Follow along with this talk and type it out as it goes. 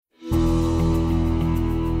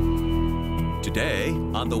Today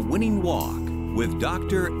on The Winning Walk with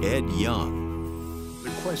Dr. Ed Young. The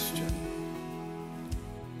question,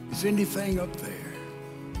 is anything up there?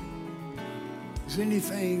 Is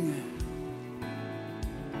anything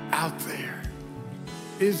out there?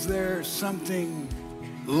 Is there something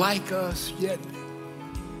like us yet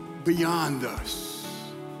beyond us,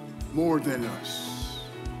 more than us?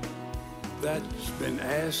 That's been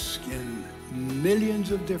asked in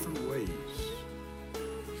millions of different ways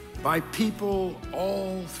by people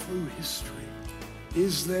all through history.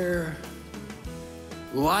 Is there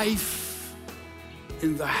life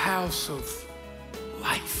in the house of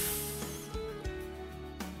life?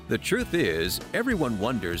 The truth is, everyone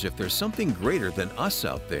wonders if there's something greater than us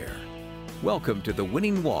out there. Welcome to The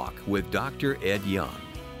Winning Walk with Dr. Ed Young.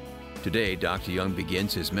 Today, Dr. Young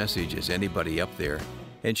begins his message as anybody up there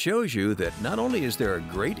and shows you that not only is there a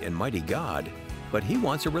great and mighty God, but He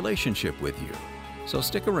wants a relationship with you. So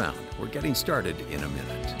stick around. We're getting started in a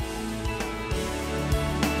minute.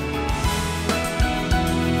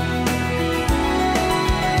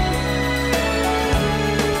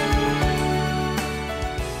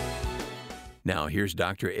 Now, here's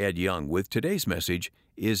Dr. Ed Young with today's message,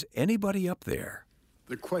 Is Anybody Up There?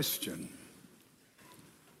 The question,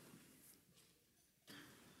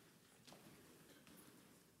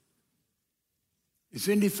 is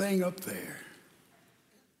anything up there?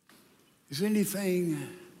 Is anything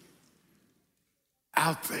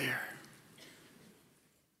out there?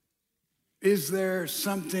 Is there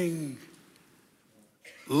something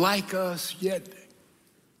like us yet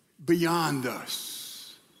beyond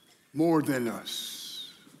us, more than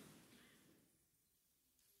us?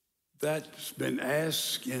 That's been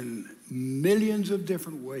asked in millions of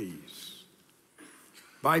different ways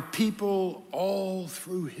by people all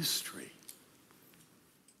through history.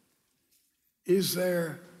 Is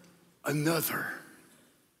there another?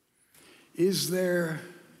 Is there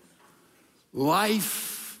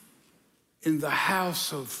life in the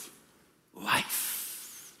house of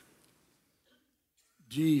life?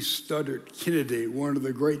 G. Studdert Kennedy, one of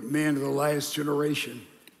the great men of the last generation,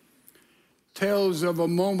 tells of a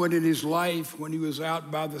moment in his life when he was out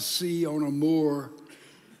by the sea on a moor.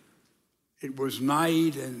 It was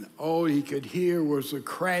night, and all he could hear was the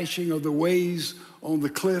crashing of the waves on the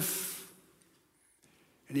cliff.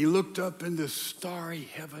 And he looked up in the starry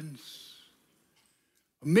heavens,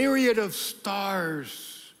 a myriad of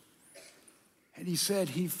stars, and he said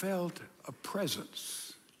he felt a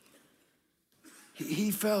presence.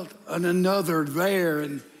 He felt another there,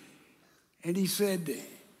 and he said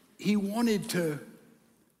he wanted to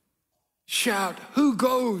shout, "Who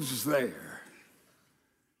goes there?"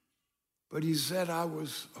 But he said, "I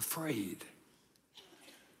was afraid.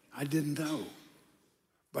 I didn't know,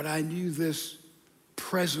 but I knew this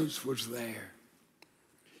presence was there."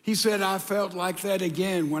 He said, "I felt like that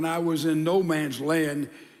again when I was in no man's land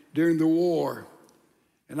during the war,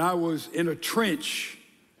 and I was in a trench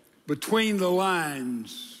between the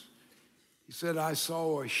lines." He said, "I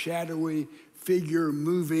saw a shadowy figure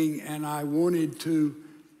moving, and I wanted to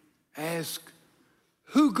ask,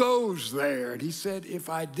 'Who goes there?'" And he said, "If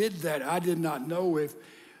I did that, I did not know if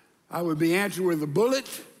I would be answered with a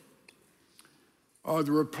bullet or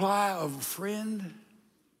the reply of a friend,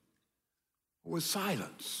 was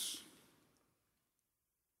silence."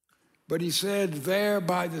 But he said, there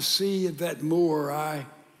by the sea at that moor, I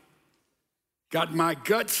got my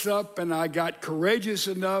guts up and I got courageous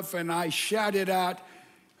enough and I shouted out,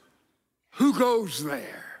 "Who goes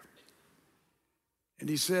there?" And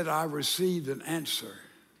he said, I received an answer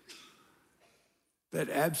that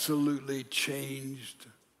absolutely changed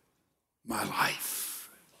my life.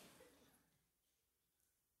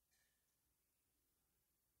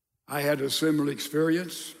 I had a similar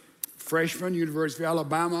experience. Freshman, University of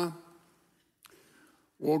Alabama,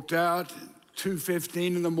 walked out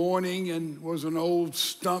 2:15 in the morning and was an old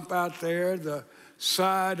stump out there, the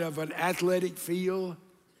side of an athletic field.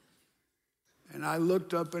 And I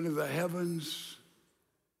looked up into the heavens,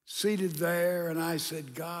 seated there, and I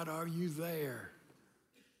said, "God, are you there?"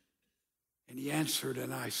 And he answered,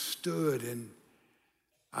 and I stood, and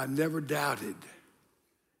I never doubted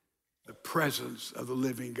the presence of the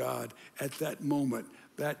living God at that moment,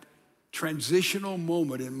 that transitional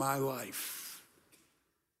moment in my life.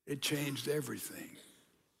 It changed everything.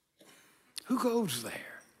 Who goes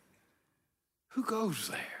there? Who goes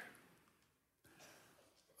there?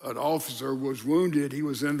 An officer was wounded. He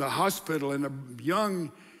was in the hospital, and a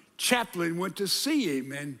young chaplain went to see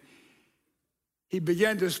him, and he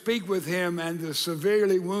began to speak with him, and the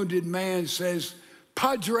severely wounded man says,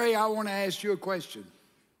 "Padre, I want to ask you a question.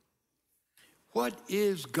 What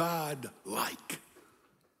is God like?"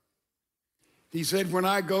 He said, when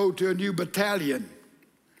I go to a new battalion,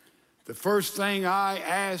 the first thing I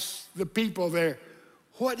ask the people there,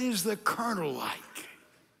 what is the colonel like?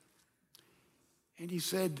 And he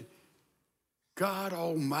said, God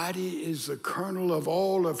Almighty is the colonel of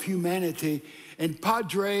all of humanity. And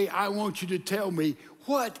Padre, I want you to tell me,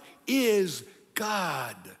 what is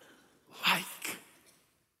God like?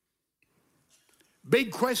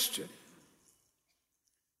 Big question.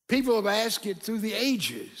 People have asked it through the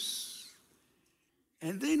ages.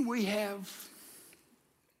 And then we have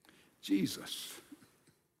Jesus.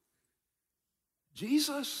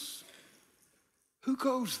 Jesus, who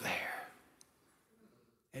goes there?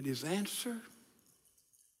 And his answer,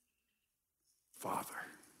 Father.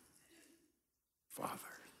 Father.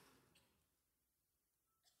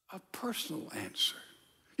 A personal answer.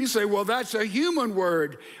 You say, well, that's a human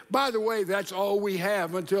word. By the way, that's all we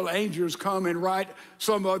have until angels come and write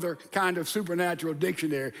some other kind of supernatural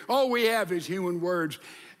dictionary. All we have is human words.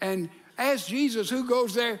 And ask Jesus, who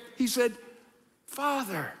goes there? He said,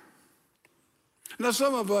 Father. Now,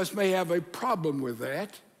 some of us may have a problem with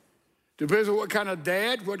that. Depends on what kind of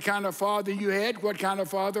dad, what kind of father you had, what kind of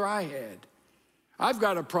father I had. I've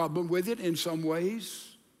got a problem with it in some ways.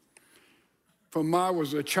 From I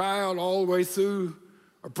was a child all the way through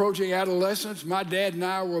approaching adolescence, my dad and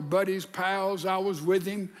I were buddies, pals. I was with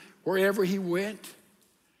him wherever he went.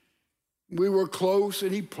 We were close,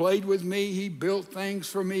 and he played with me. He built things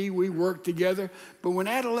for me. We worked together. But when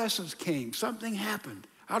adolescence came, something happened.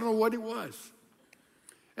 I don't know what it was.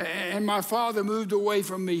 And my father moved away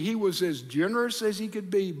from me. He was as generous as he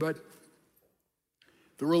could be, but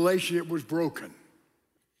the relationship was broken.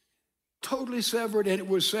 Totally severed, and it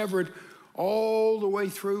was severed all the way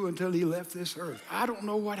through until he left this earth. I don't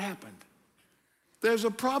know what happened. There's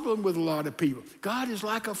a problem with a lot of people. God is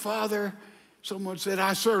like a father. Someone said,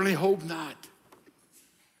 I certainly hope not.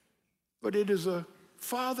 But it is a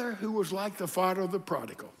father who was like the father of the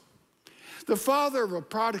prodigal. The father of a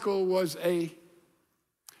prodigal was a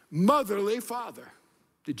motherly father.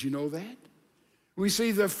 Did you know that? We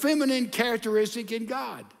see the feminine characteristic in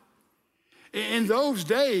God. In those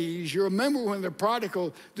days, you remember when the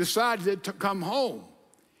prodigal decided to come home.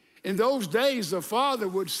 In those days, the father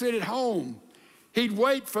would sit at home. He'd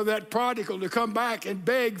wait for that prodigal to come back and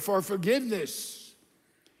beg for forgiveness.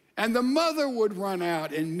 And the mother would run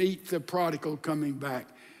out and meet the prodigal coming back.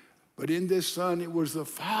 But in this son, it was the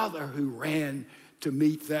father who ran to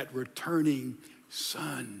meet that returning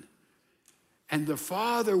son. And the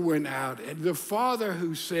father went out, and the father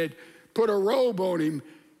who said, put a robe on him,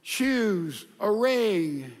 shoes, a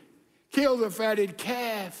ring, kill the fatted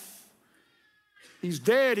calf. He's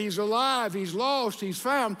dead, he's alive, he's lost, he's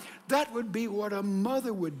found. That would be what a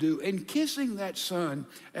mother would do in kissing that son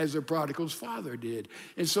as the prodigal's father did.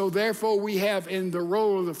 And so therefore we have in the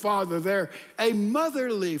role of the father there a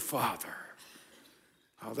motherly father.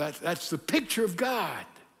 Oh, that's the picture of God.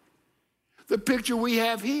 The picture we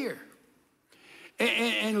have here.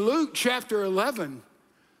 In Luke chapter 11,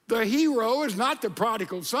 the hero is not the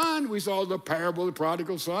prodigal son. We saw the parable of the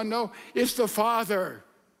prodigal son. No, it's the father.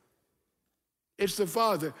 It's the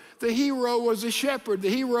father. The hero was a shepherd. The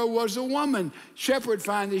hero was a woman. Shepherd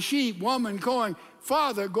find the sheep. Woman going.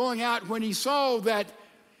 Father going out when he saw that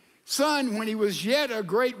son, when he was yet a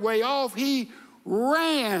great way off, he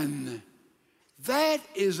ran. That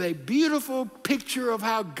is a beautiful picture of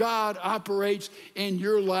how God operates in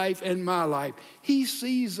your life and my life. He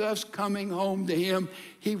sees us coming home to him.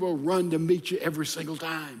 He will run to meet you every single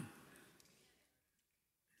time.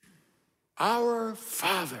 Our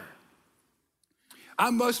Father. I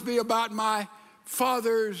must be about my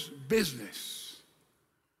Father's business.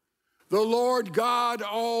 The Lord God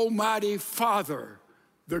Almighty Father,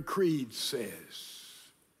 the creed says.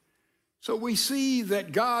 So we see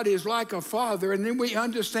that God is like a father, and then we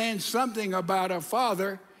understand something about a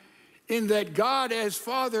father in that God as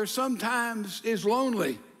father sometimes is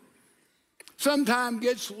lonely, sometimes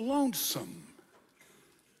gets lonesome.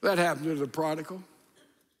 That happened to the prodigal.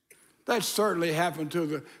 That certainly happened to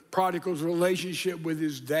the prodigal's relationship with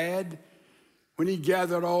his dad when he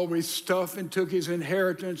gathered all his stuff and took his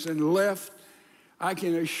inheritance and left. I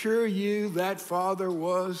can assure you that father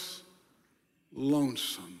was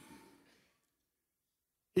lonesome.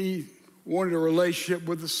 He wanted a relationship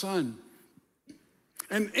with the son.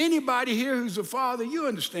 And anybody here who's a father, you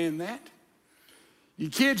understand that. Your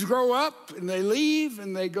kids grow up and they leave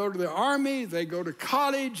and they go to the army, they go to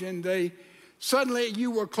college, and suddenly you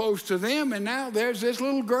were close to them, and now there's this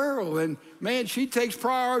little girl, and man, she takes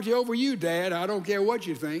priority over you, Dad. I don't care what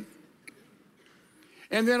you think.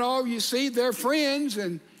 And then all you see, they're friends,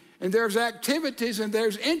 and and there's activities and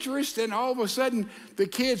there's interest, and all of a sudden the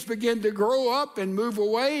kids begin to grow up and move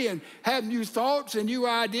away and have new thoughts and new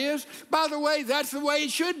ideas. By the way, that's the way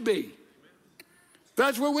it should be.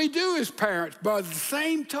 That's what we do as parents. By the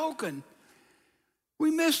same token, we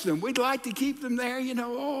miss them. We'd like to keep them there,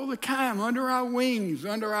 all the time, under our wings,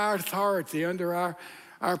 under our authority, under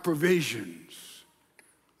our provisions.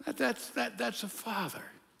 That's a father.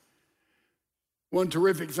 One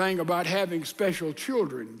terrific thing about having special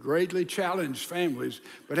children, greatly challenged families,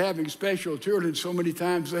 but having special children, so many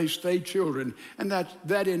times they stay children, and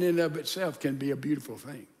that in and of itself can be a beautiful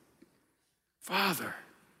thing. Father.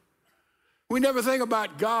 We never think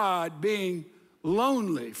about God being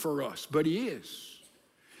lonely for us, but he is,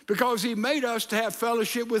 because he made us to have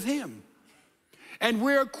fellowship with him. And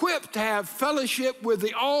we're equipped to have fellowship with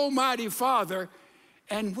the Almighty Father,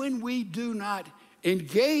 and when we do not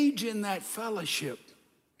engage in that fellowship,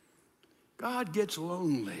 God gets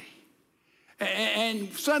lonely.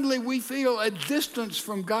 And suddenly we feel a distance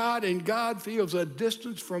from God, and God feels a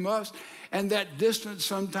distance from us, and that distance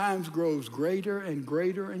sometimes grows greater and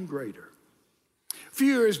greater and greater. A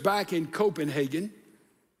few years back in Copenhagen,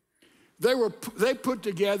 they put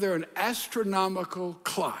together an astronomical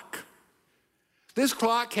clock. This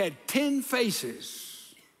clock had 10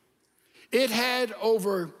 faces. It had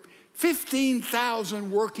over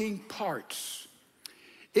 15,000 working parts.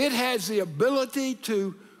 It has the ability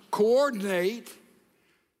to coordinate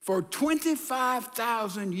for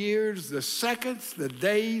 25,000 years the seconds, the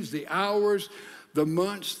days, the hours, the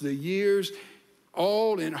months, the years,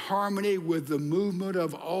 all in harmony with the movement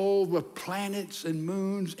of all the planets and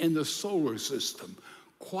moons in the solar system.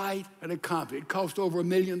 Quite an accomplishment. It cost over $1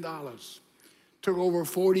 million. Took over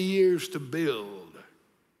 40 years to build.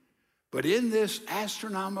 But in this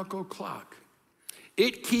astronomical clock,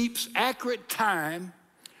 it keeps accurate time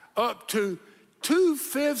up to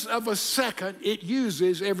 2/5 of a second it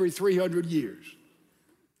uses every 300 years.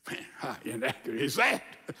 Man, how inaccurate is that?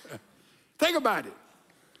 Think about it.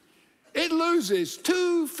 It loses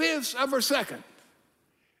 2/5 of a second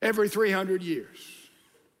every 300 years.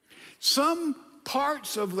 Some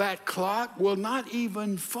parts of that clock will not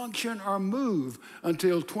even function or move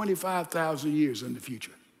until 25,000 years in the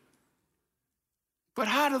future. But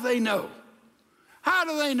how do they know? How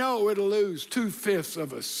do they know it'll lose 2/5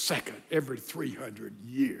 of a second every 300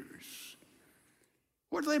 years?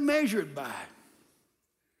 What do they measure it by?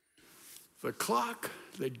 The clock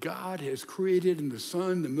that God has created in the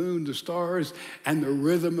sun, the moon, the stars, and the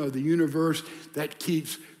rhythm of the universe that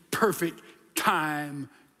keeps perfect time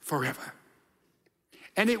forever.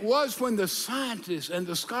 And it was when the scientists and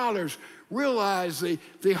the scholars realized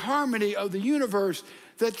the harmony of the universe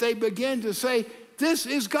that they began to say, this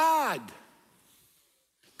is God.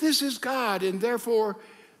 This is God, and therefore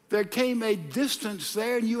there came a distance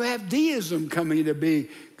there, and you have deism coming to be.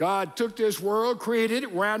 God took this world, created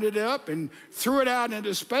it, rounded it up, and threw it out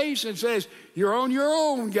into space and says, you're on your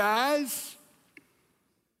own, guys.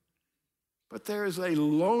 But there is a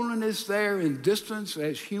loneliness there in distance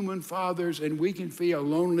as human fathers, and we can feel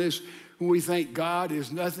loneliness when we think God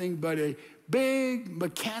is nothing but a big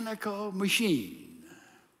mechanical machine.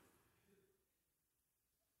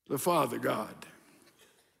 The Father God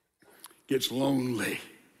gets lonely.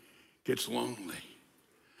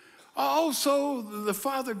 Also, the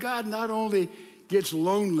Father God not only gets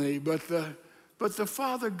lonely, but the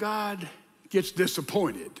Father God gets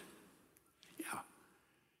disappointed.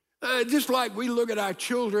 Yeah. Just like we look at our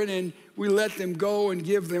children and we let them go and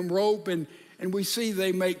give them rope, and we see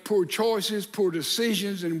they make poor choices, poor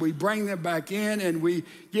decisions, and we bring them back in and we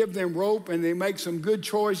give them rope and they make some good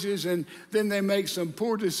choices, and then they make some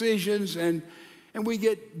poor decisions, and we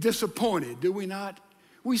get disappointed, do we not?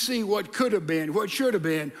 We see what could have been, what should have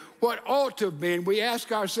been, what ought to have been. We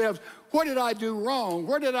ask ourselves, what did I do wrong?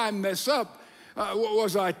 Where did I mess up?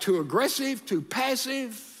 Was I too aggressive, too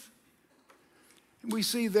passive? And we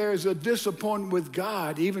see there's a disappointment with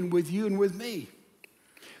God, even with you and with me.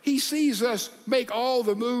 He sees us make all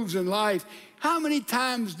the moves in life. How many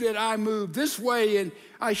times did I move this way and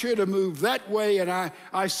I should have moved that way, and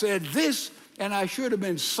I said this and I should have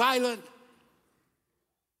been silent?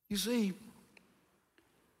 You see,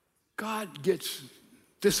 God gets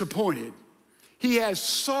disappointed. He has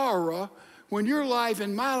sorrow when your life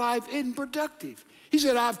and my life isn't productive. He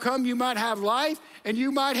said, I've come you might have life and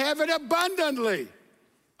you might have it abundantly,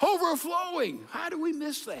 overflowing. How do we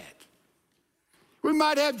miss that? We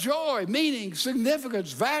might have joy, meaning,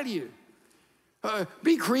 significance, value.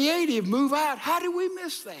 Be creative, move out. How do we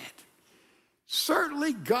miss that?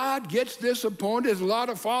 Certainly God gets disappointed. A lot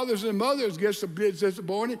of fathers and mothers get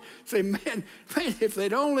disappointed. Say, man, if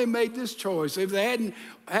they'd only made this choice, if they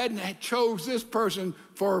hadn't chose this person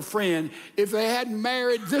for a friend, if they hadn't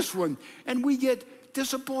married this one, and we get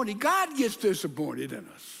disappointed. God gets disappointed in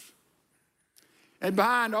us. And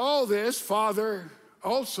behind all this, Father,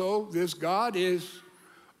 also, this God is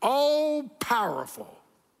all powerful.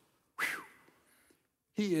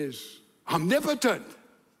 He is omnipotent.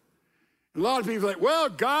 A lot of people think, well,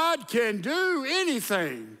 God can do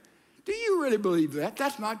anything. Do you really believe that?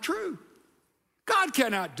 That's not true. God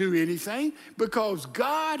cannot do anything because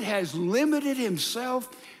God has limited himself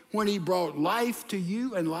when he brought life to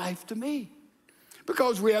you and life to me.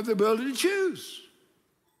 Because we have the ability to choose.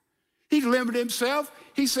 He limited himself.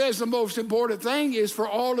 He says the most important thing is for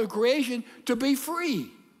all of creation to be free.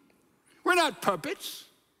 We're not puppets.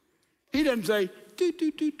 He doesn't say,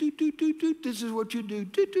 this is what you do.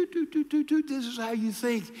 This is how you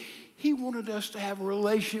think. He wanted us to have a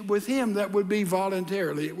relationship with him that would be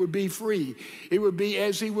voluntarily. It would be free. It would be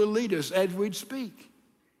as he would lead us, as we'd speak.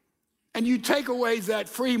 And you take away that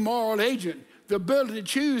free moral agent, the ability to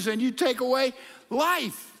choose, and you take away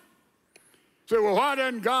life. So, well, why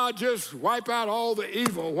doesn't God just wipe out all the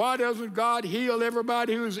evil? Why doesn't God heal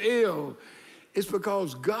everybody who's ill? It's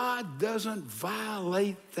because God doesn't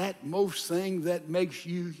violate that most thing that makes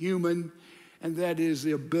you human, and that is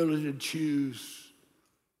the ability to choose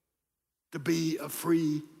to be a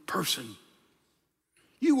free person.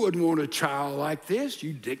 You wouldn't want a child like this.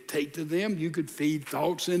 You dictate to them. You could feed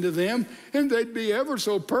thoughts into them, and they'd be ever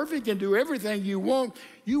so perfect and do everything you want.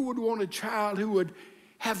 You would want a child who would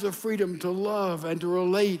have the freedom to love and to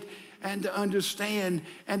relate and to understand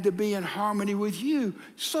and to be in harmony with you.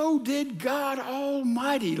 So did God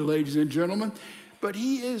Almighty, ladies and gentlemen. But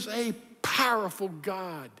he is a powerful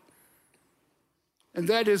God. And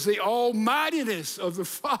that is the almightiness of the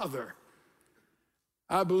Father.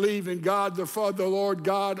 I believe in God the Father, the Lord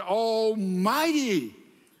God Almighty,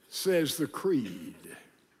 says the Creed.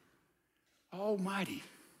 Almighty.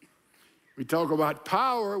 We talk about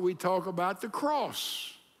power, we talk about the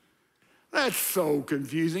cross. That's so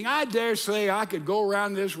confusing. I dare say I could go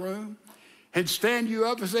around this room and stand you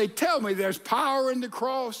up and say, tell me there's power in the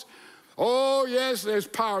cross. Oh, yes, there's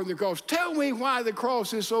power in the cross. Tell me why the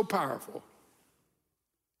cross is so powerful.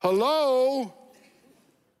 Hello?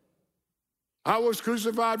 I was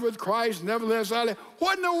crucified with Christ, nevertheless I live.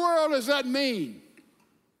 What in the world does that mean?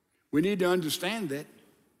 We need to understand that.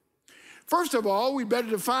 First of all, we better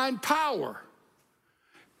define power.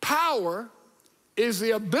 Power is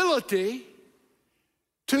the ability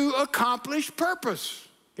to accomplish purpose.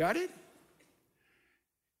 Got it?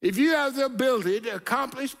 If you have the ability to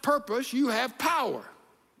accomplish purpose, you have power.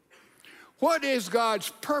 What is God's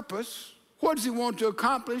purpose? What does he want to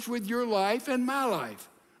accomplish with your life and my life?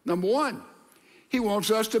 Number one, he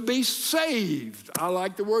wants us to be saved. I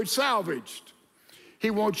like the word salvaged.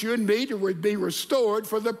 He wants you and me to be restored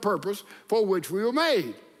for the purpose for which we were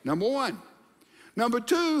made. Number one. Number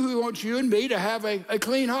two, he wants you and me to have a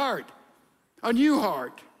clean heart, a new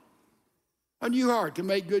heart to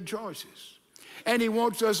make good choices. And he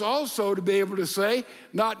wants us also to be able to say,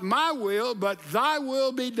 not my will, but thy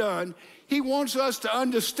will be done. He wants us to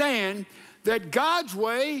understand that God's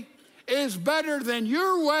way is better than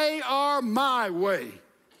your way or my way.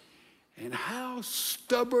 And how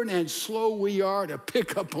stubborn and slow we are to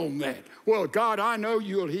pick up on that. Well, God, I know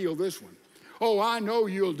you'll heal this one. Oh, I know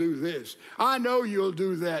you'll do this. I know you'll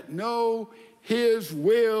do that. No, his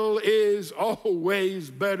will is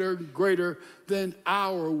always better, greater than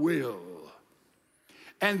our will.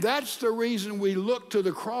 And that's the reason we look to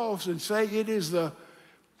the cross and say it is the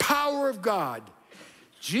power of God.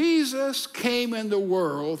 Jesus came in the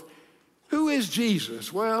world. Who is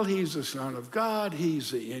Jesus? Well, he's the Son of God.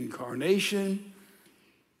 He's the incarnation.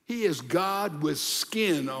 He is God with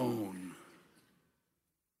skin on.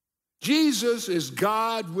 Jesus is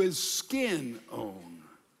God with skin on.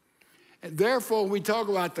 And therefore, we talk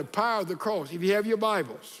about the power of the cross. If you have your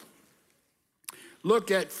Bibles, look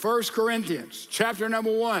at 1 Corinthians, chapter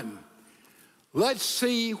number 1. Let's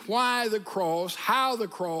see why the cross, how the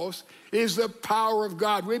cross is the power of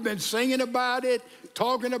God. We've been singing about it,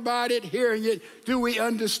 talking about it, hearing it. Do we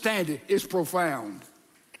understand it? It's profound.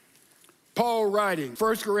 Paul writing,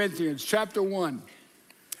 1 Corinthians chapter 1,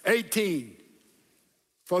 18.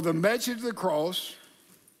 For the message of the cross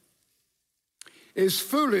is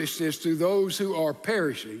foolishness to those who are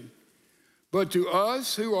perishing, but to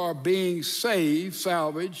us who are being saved,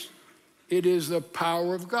 salvaged, it is the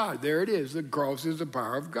power of God. There it is. The cross is the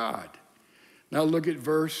power of God. Now look at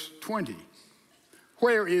verse 20.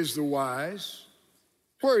 Where is the wise?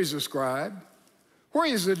 Where is the scribe? Where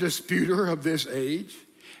is the disputer of this age?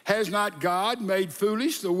 Has not God made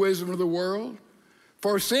foolish the wisdom of the world?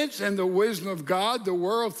 For since in the wisdom of God, the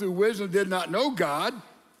world through wisdom did not know God,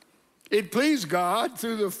 it pleased God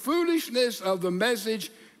through the foolishness of the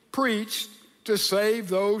message preached to save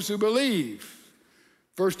those who believe.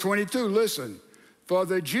 Verse 22, listen. For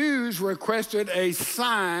the Jews requested a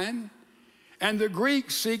sign, and the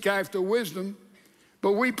Greeks seek after wisdom.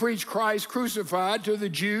 But we preach Christ crucified, to the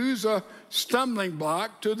Jews a stumbling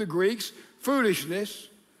block, to the Greeks foolishness.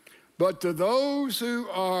 But to those who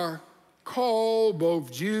are called,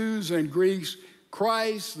 both Jews and Greeks,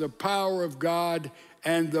 Christ, the power of God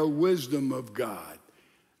and the wisdom of God.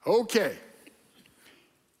 Okay.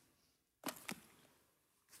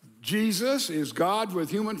 Jesus is God with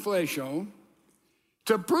human flesh on.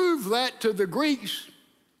 To prove that to the Greeks,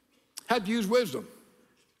 had to use wisdom.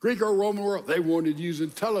 Greek or Roman world, they wanted to use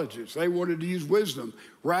intelligence. They wanted to use wisdom,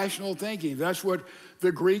 rational thinking. That's what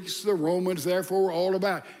the Greeks, the Romans, therefore, were all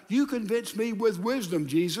about. You convince me with wisdom,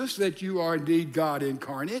 Jesus, that you are indeed God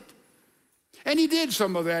incarnate. And he did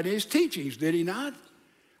some of that in his teachings, did he not?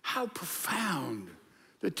 How profound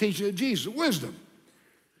the teaching of Jesus, wisdom.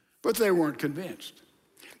 But they weren't convinced.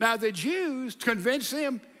 Now, the Jews convinced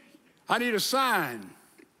them, I need a sign.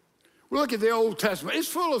 We look at the Old Testament. It's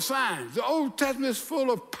full of signs. The Old Testament is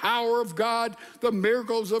full of power of God, the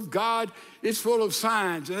miracles of God. It's full of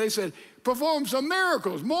signs. And they said, perform some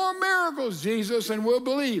miracles, more miracles, Jesus, and we'll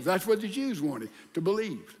believe. That's what the Jews wanted, to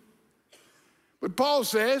believe. But Paul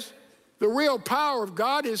says the real power of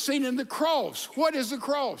God is seen in the cross. What is the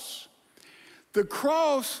cross? The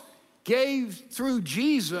cross gave, through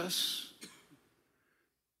Jesus,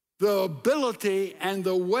 the ability and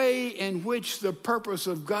the way in which the purpose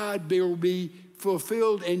of God will be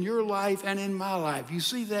fulfilled in your life and in my life. You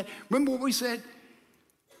see that? Remember what we said?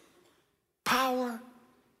 Power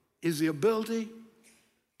is the ability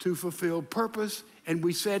to fulfill purpose. And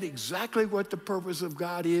we said exactly what the purpose of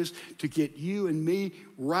God is, to get you and me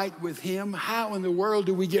right with him. How in the world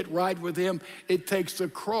do we get right with him? It takes the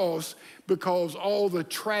cross, because all the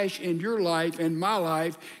trash in your life and my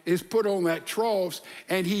life is put on that cross,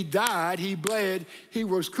 and he died, he bled, he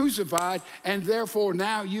was crucified, and therefore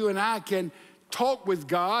now you and I can talk with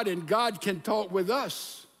God and God can talk with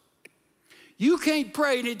us. You can't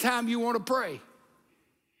pray anytime you want to pray.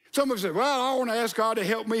 Someone said, well, I want to ask God to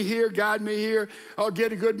help me here, guide me here. I'll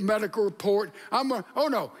get a good medical report. Oh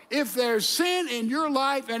no, if there's sin in your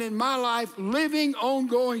life and in my life, living,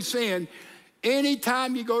 ongoing sin,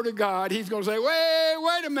 anytime you go to God, he's going to say,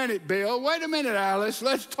 wait a minute, Bill. Wait a minute, Alice.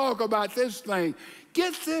 Let's talk about this thing.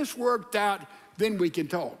 Get this worked out, then we can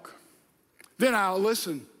talk. Then I'll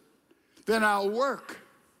listen. Then I'll work.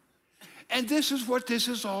 And this is what this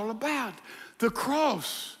is all about. The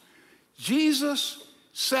cross. Jesus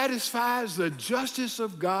satisfies the justice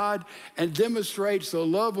of God and demonstrates the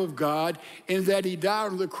love of God in that he died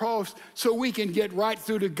on the cross so we can get right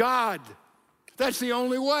through to God. That's the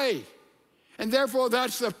only way. And therefore,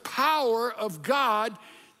 that's the power of God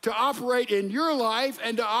to operate in your life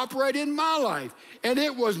and to operate in my life. And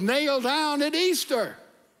it was nailed down at Easter,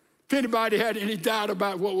 if anybody had any doubt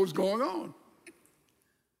about what was going on.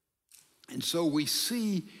 And so we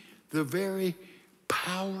see the very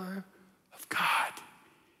power of God.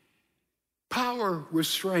 Power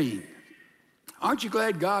restrained. Aren't you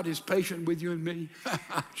glad God is patient with you and me?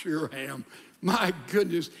 I sure am. My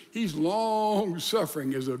goodness, he's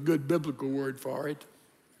long-suffering is a good biblical word for it.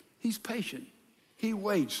 He's patient. He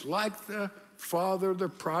waits like the father, the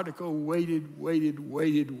prodigal, waited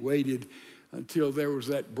until there was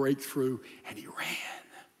that breakthrough, and he ran.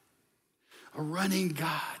 A running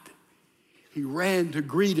God. He ran to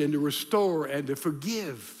greet and to restore and to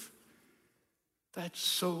forgive. That's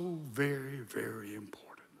so very, very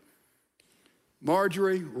important.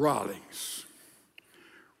 Marjorie Rawlings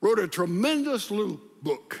wrote a tremendous little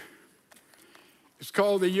book. It's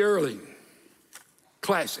called The Yearling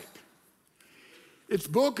Classic. Its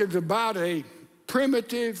book is about a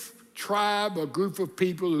primitive tribe, a group of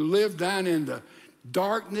people who lived down in the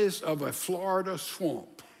darkness of a Florida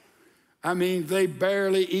swamp. I mean, they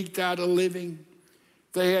barely eked out a living.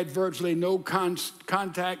 They had virtually no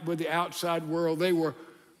contact with the outside world. They were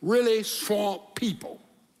really swamp people.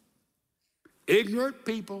 Ignorant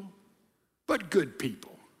people, but good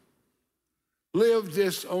people. Lived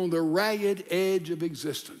this on the ragged edge of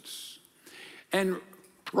existence. And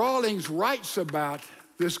Rawlings writes about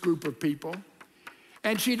this group of people,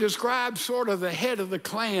 and she describes sort of the head of the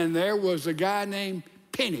clan there was a guy named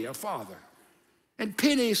Penny, a father. And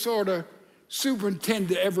Penny sort of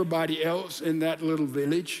superintended everybody else in that little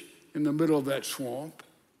village in the middle of that swamp.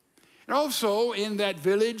 And also in that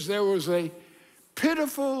village there was a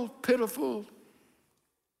pitiful, pitiful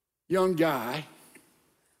young guy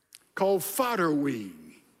called Fodderwing.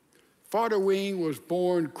 Fodderwing was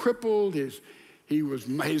born crippled.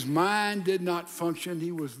 His mind did not function.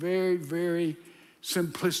 He was very, very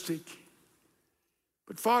simplistic.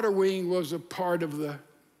 But Fodderwing was a part of the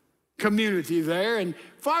community there, and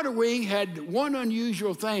Fodderwing had one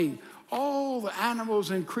unusual thing. All the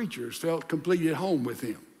animals and creatures felt completely at home with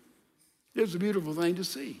him. It was a beautiful thing to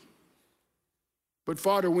see. But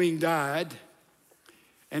Fodderwing died,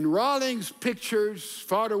 and Rawlings pictures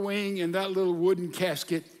Fodderwing in that little wooden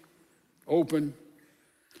casket, open.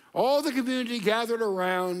 All the community gathered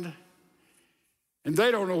around, and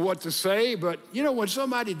they don't know what to say, but you know, when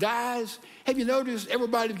somebody dies, have you noticed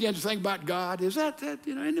everybody begins to think about God? Is that isn't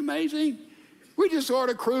it amazing? We just sort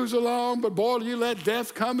of cruise along, but boy, you let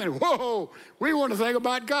death come and whoa, we want to think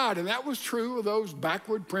about God. And that was true of those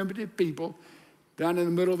backward, primitive people down in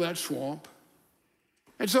the middle of that swamp.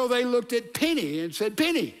 And so they looked at Penny and said,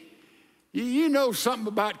 Penny, you know something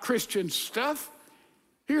about Christian stuff.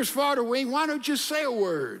 Here's Fodderwing, why don't you say a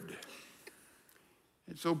word?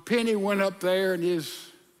 And so Penny went up there in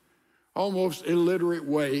his almost illiterate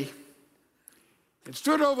way and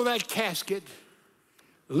stood over that casket,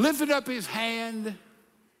 lifted up his hand,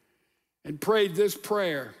 and prayed this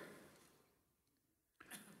prayer.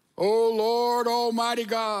 Oh Lord Almighty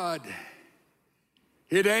God,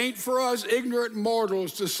 it ain't for us ignorant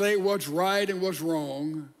mortals to say what's right and what's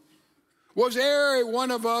wrong. Was every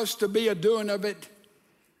one of us to be a doing of it,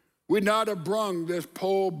 we'd not have brung this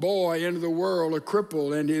poor boy into the world a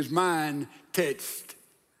cripple and his mind touched.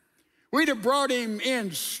 We'd have brought him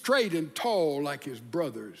in straight and tall like his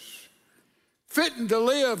brothers, fitting to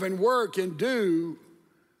live and work and do.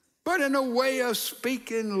 But in a way of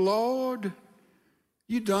speaking, Lord,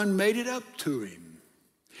 you done made it up to him.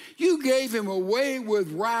 You gave him away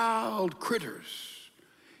with wild critters.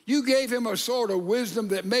 You gave him a sort of wisdom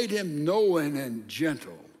that made him knowing and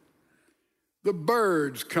gentle. The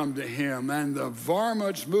birds come to him and the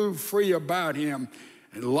varmints move free about him.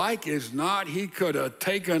 And like as not, he could have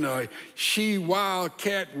taken a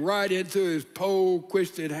she-wildcat right into his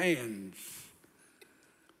pole-twisted hands.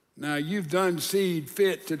 Now, you've done seed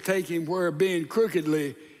fit to take him where being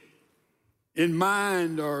crookedly in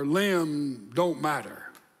mind or limb don't matter.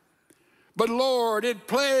 But Lord, it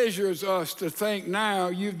pleasures us to think now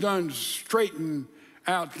you've done straighten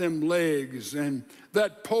out them legs and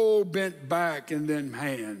that pole bent back and them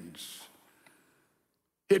hands.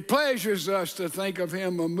 It pleasures us to think of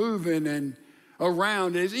him a-moving and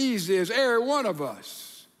around as easy as every one of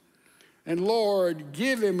us. And Lord,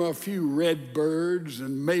 give him a few red birds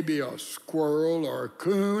and maybe a squirrel or a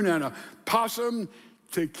coon and a possum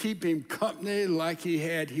to keep him company like he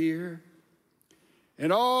had here.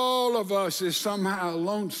 And all of us is somehow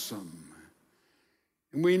lonesome.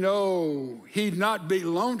 And we know he'd not be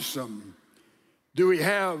lonesome do we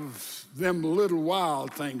have them little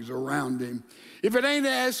wild things around him. If it ain't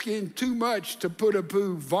asking too much to put a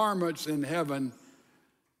few varmints in heaven,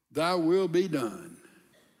 thy will be done.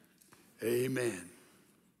 Amen.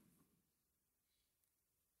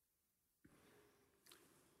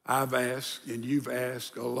 I've asked, and you've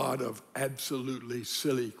asked, a lot of absolutely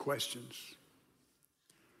silly questions.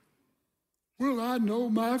 Will I know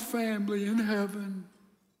my family in heaven?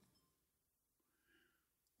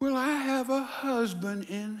 Will I have a husband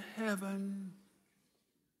in heaven?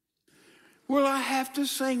 Will I have to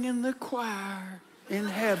sing in the choir in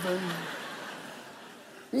heaven?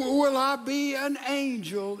 Will I be an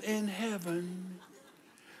angel in heaven?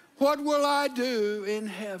 What will I do in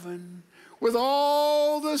heaven? Will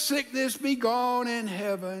all the sickness be gone in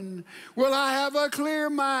heaven? Will I have a clear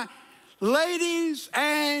mind? Ladies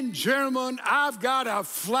and gentlemen, I've got a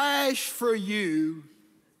flash for you.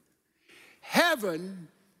 Heaven,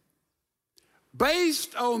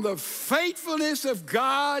 based on the faithfulness of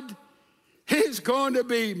God, is going to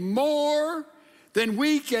be more than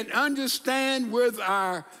we can understand with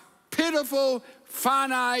our pitiful,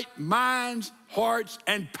 finite minds, hearts,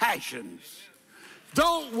 and passions.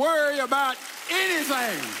 Don't worry about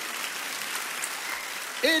anything.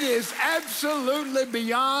 It is absolutely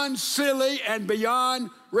beyond silly and beyond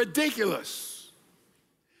ridiculous,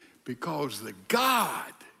 because the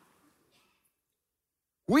God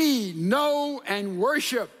we know and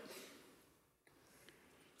worship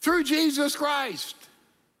through Jesus Christ,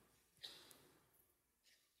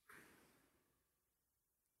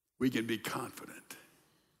 we can be confident.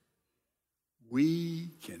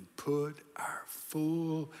 We can put our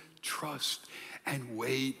full trust and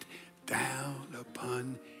weight down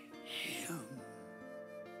upon him,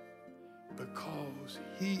 because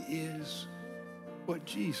he is what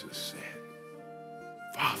Jesus said.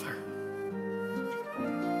 Father.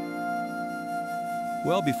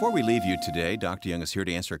 Well, before we leave you today, Dr. Young is here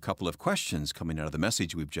to answer a couple of questions coming out of the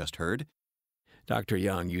message we've just heard. Dr.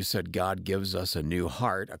 Young, you said God gives us a new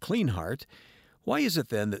heart, a clean heart. Why is it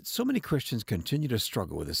then that so many Christians continue to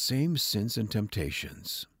struggle with the same sins and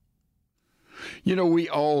temptations? You know, we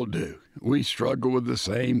all do. We struggle with the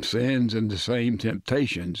same sins and the same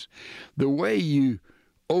temptations. The way you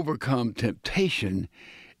overcome temptation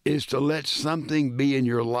is to let something be in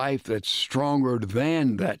your life that's stronger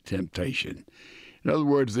than that temptation. In other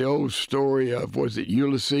words, the old story of, was it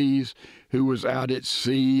Ulysses, who was out at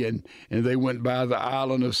sea, and they went by the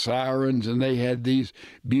island of Sirens, and they had these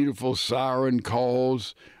beautiful siren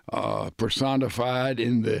calls personified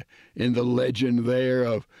in the legend there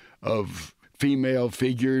of female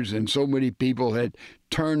figures, and so many people had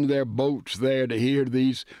turned their boats there to hear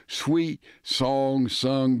these sweet songs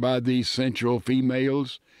sung by these sensual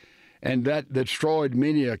females. And that destroyed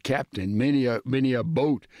many a captain, many a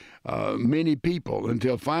boat, many people,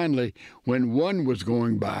 until finally, when one was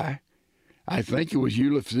going by, I think it was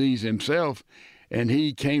Ulysses himself, and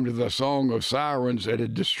he came to the Song of Sirens that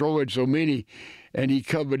had destroyed so many, and he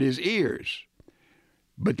covered his ears.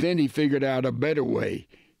 But then he figured out a better way.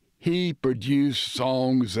 He produced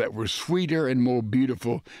songs that were sweeter and more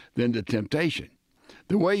beautiful than the temptation.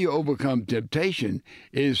 The way you overcome temptation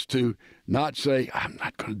is to not say, I'm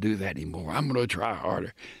not going to do that anymore. I'm going to try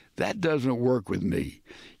harder. That doesn't work with me.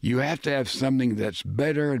 You have to have something that's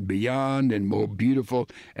better and beyond and more beautiful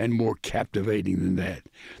and more captivating than that.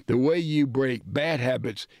 The way you break bad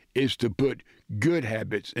habits is to put good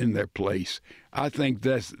habits in their place. I think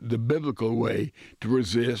that's the biblical way to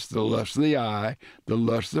resist the lust of the eye, the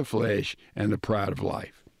lust of the flesh, and the pride of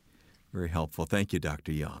life. Very helpful. Thank you,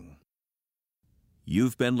 Dr. Young.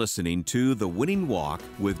 You've been listening to The Winning Walk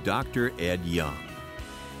with Dr. Ed Young.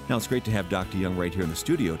 Now, it's great to have Dr. Young right here in the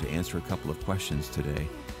studio to answer a couple of questions today.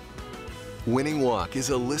 Winning Walk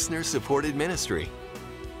is a listener-supported ministry.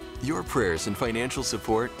 Your prayers and financial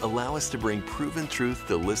support allow us to bring proven truth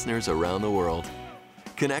to listeners around the world.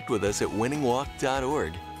 Connect with us at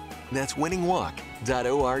winningwalk.org. That's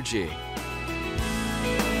winningwalk.org.